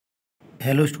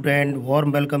Hello student,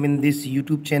 warm welcome in this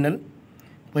YouTube channel.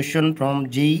 Question from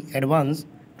JEE Advanced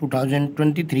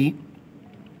 2023.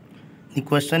 The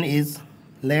question is,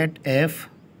 let f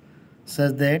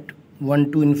such that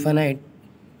 1 to infinite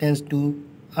tends to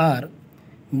r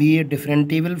be a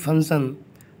differentiable function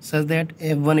such that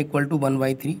f1 equal to 1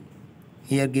 by 3.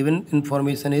 Here given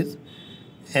information is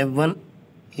f1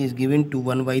 is given to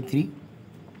 1 by 3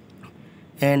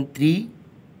 and 3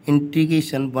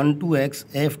 integration 1 to x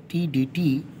ft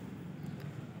dt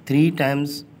 3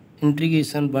 times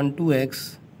integration 1 to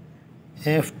x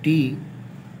ft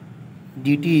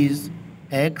dt is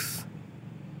x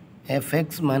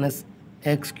fx minus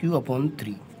xq upon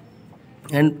 3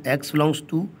 and x belongs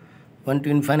to 1 to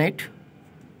infinite.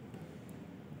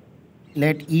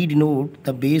 Let e denote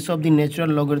the base of the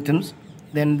natural logarithms,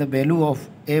 then the value of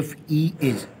fe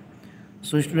is.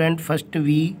 So student, first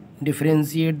we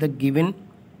differentiate the given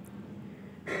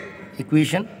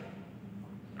equation.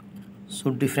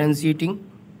 So differentiating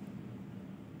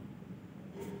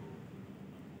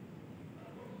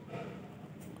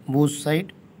both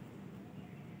side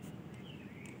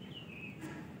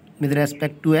with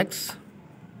respect to x.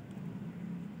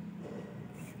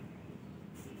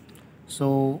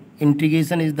 So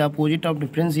integration is the opposite of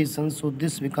differentiation, so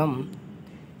this become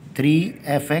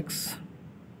 3fx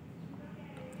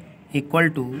equal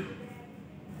to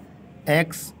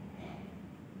x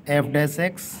f dash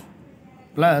x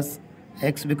plus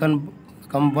x become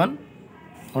 1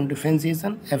 on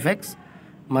differentiation fx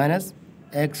minus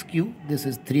x cube, this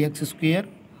is 3x square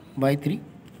by 3.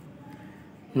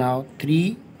 Now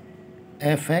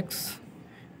 3fx,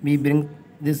 we bring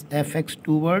this fx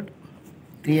toward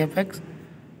 3fx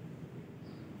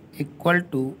equal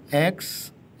to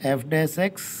x f dash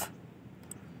x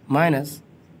minus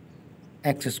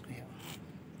x square.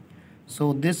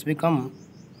 So this become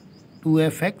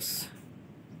 2fx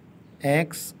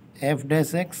x f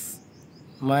dash x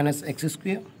minus x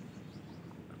square.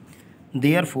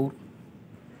 Therefore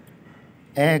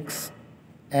x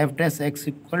f dash x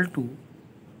equal to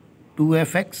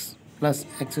 2fx plus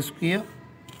x square,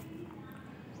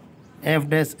 f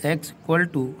dash x equal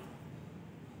to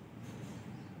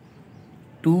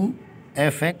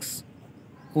 2fx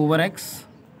over x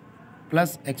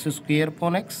plus x square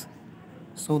upon x.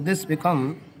 So this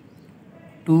become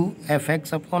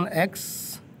 2fx upon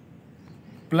x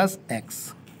plus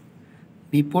x.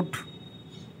 We put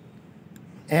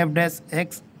f dash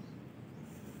x,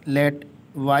 let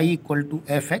y equal to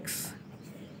fx.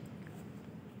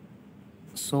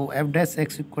 So f dash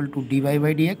x equal to dy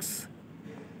by dx.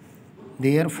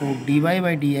 Therefore dy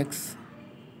by dx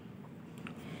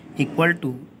equal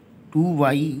to 2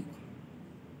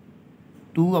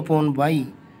 upon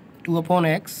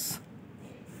x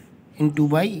into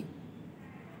y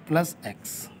plus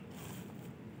x.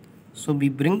 So we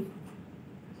bring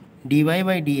dy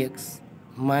by dx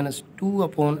minus 2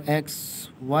 upon x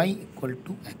y equal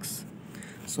to x.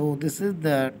 So this is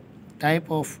the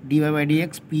type of dy by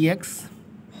dx px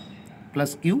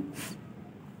plus q.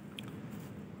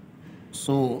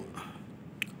 So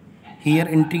here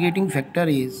integrating factor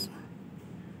is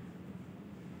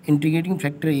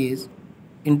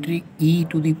e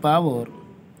to the power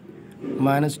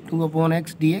minus 2 upon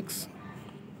x dx.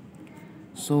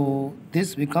 So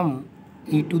this become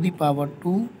e to the power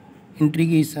 2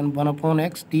 integration 1 upon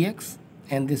x dx,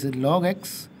 and this is log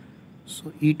x.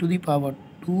 So e to the power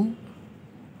 2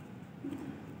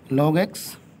 log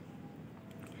x,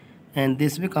 and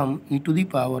this become e to the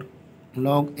power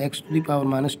log x to the power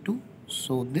minus 2.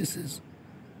 So this is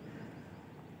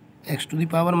x to the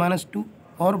power minus 2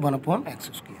 or 1 upon x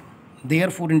square.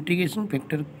 Therefore integration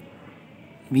factor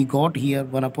we got here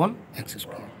 1 upon x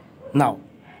square. Now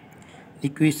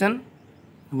equation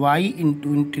y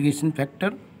into integration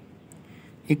factor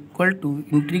equal to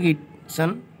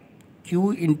integration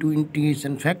q into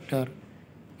integration factor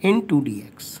into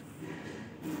dx.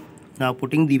 Now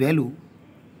putting the value,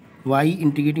 y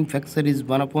integrating factor is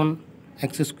 1 upon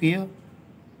x square,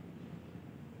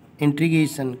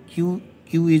 integration q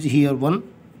is here 1,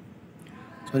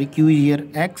 q is here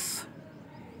x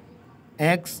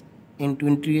into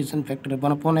integration factor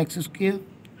 1 upon x square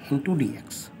into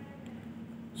dx.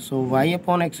 So y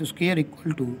upon x square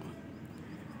equal to,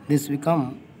 this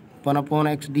become 1 upon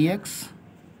x dx.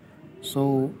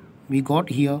 So we got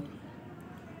here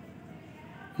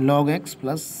log x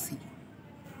plus c.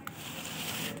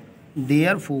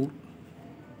 Therefore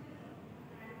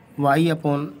y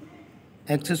upon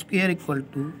x square equal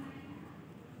to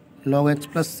log x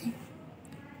plus c.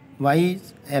 Y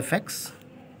is fx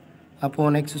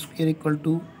upon x square equal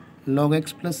to log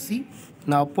x plus c.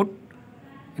 Now put,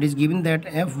 it is given that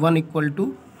f1 equal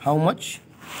to how much?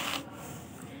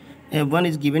 F1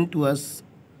 is given to us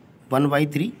 1 by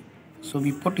 3. So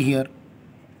we put here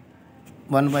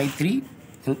 1 by 3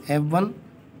 and F1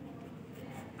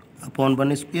 upon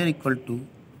 1 square equal to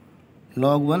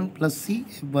log 1 plus C.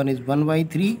 F1 is 1 by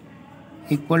 3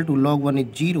 equal to log 1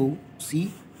 is 0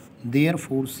 C.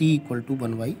 Therefore C equal to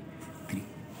 1 by 3.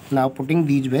 Now putting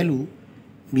these value,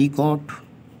 we got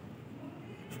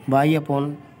y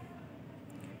upon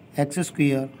x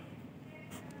square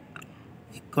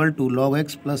equal to log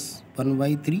x plus 1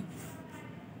 by 3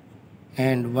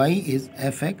 and y is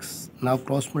fx. Now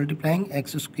cross multiplying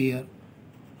x square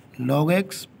log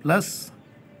x plus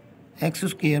x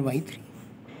square by 3.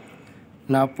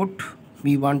 Now put,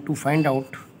 we want to find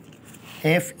out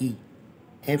fe.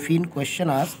 Fe in question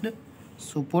asked,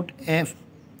 so put f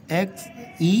x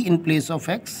e in place of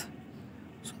x.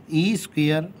 So e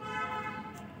square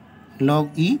log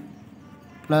e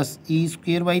plus e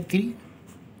square by 3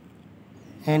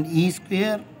 and e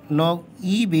square log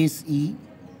e base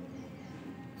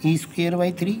e square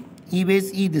by 3. E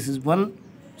base e, this is 1,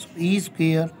 so e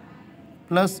square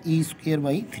plus e square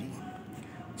by 3.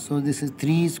 So this is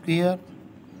 3 square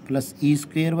plus e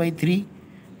square by 3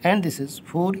 and this is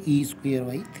 4e square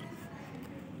by 3.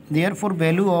 Therefore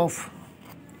value of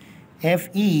fe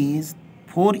is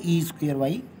 4e square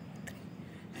by 3.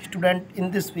 Student,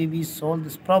 in this way we solve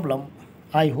this problem.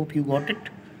 I hope you got it.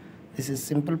 This is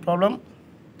simple problem.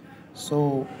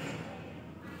 So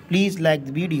please like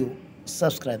the video,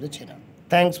 subscribe the channel.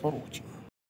 Thanks for watching.